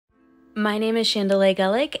My name is Chandelier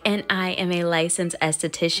Gullick, and I am a licensed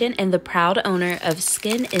esthetician and the proud owner of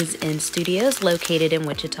Skin Is In Studios located in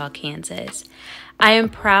Wichita, Kansas. I am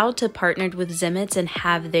proud to partner with Zemits and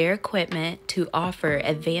have their equipment to offer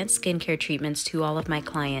advanced skincare treatments to all of my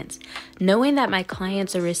clients. Knowing that my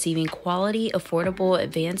clients are receiving quality, affordable,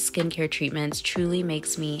 advanced skincare treatments truly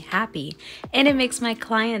makes me happy, and it makes my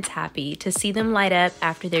clients happy. To see them light up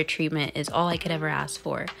after their treatment is all I could ever ask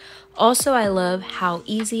for. Also, I love how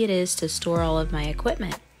easy it is to store all of my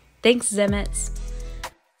equipment. Thanks, Zemits.